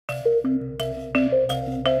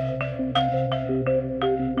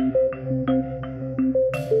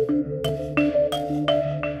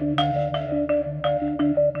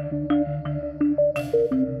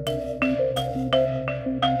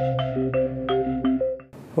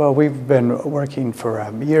Well, we've been working for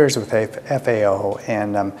years with FAO,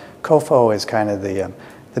 and COFO is kind of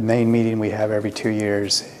the main meeting we have every 2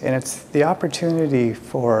 years. And it's the opportunity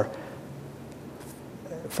for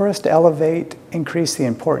us to elevate, increase the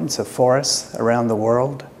importance of forests around the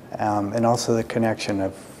world, and also the connection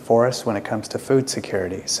of forests when it comes to food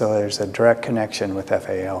security. So there's a direct connection with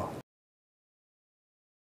FAO.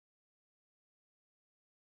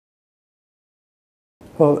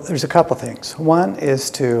 Well, there's a couple things. One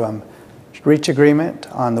is to reach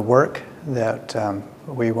agreement on the work that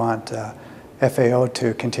we want FAO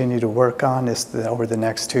to continue to work on over the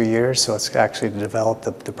next 2 years, so it's actually to develop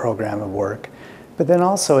the program of work. But then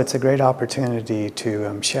also it's a great opportunity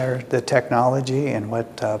to share the technology and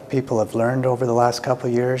what people have learned over the last couple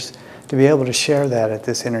of years, to be able to share that at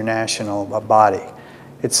this international body.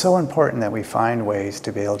 It's so important that we find ways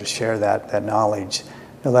to be able to share that knowledge,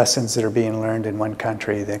 the lessons that are being learned in one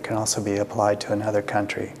country that can also be applied to another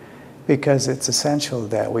country, because it's essential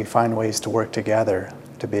that we find ways to work together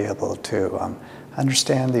to be able to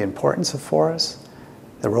understand the importance of forests,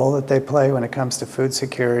 the role that they play when it comes to food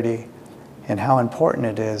security, and how important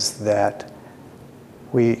it is that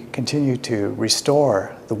we continue to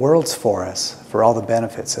restore the world's forests for all the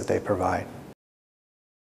benefits that they provide.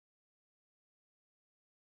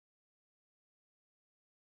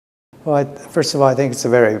 Well, first of all, I think it's a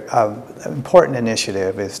very important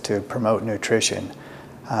initiative is to promote nutrition,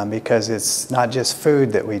 because it's not just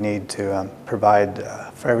food that we need to provide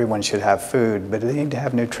for everyone should have food, but they need to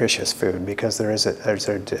have nutritious food because there's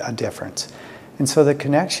a difference. And so the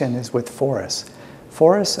connection is with forests.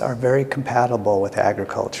 Forests are very compatible with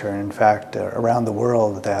agriculture. And in fact, around the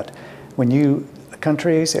world, that when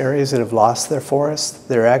countries, areas that have lost their forests,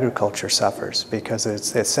 their agriculture suffers because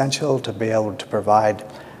it's essential to be able to provide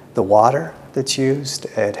the water that's used.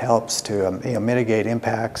 It helps to mitigate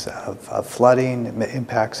impacts of flooding,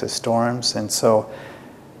 impacts of storms. And so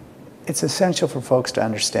it's essential for folks to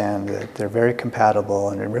understand that they're very compatible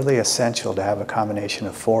and really essential to have a combination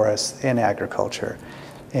of forests and agriculture.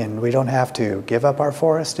 And we don't have to give up our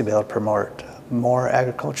forests to be able to promote more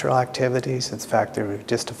agricultural activities. In fact,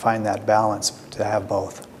 just to find that balance, to have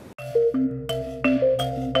both.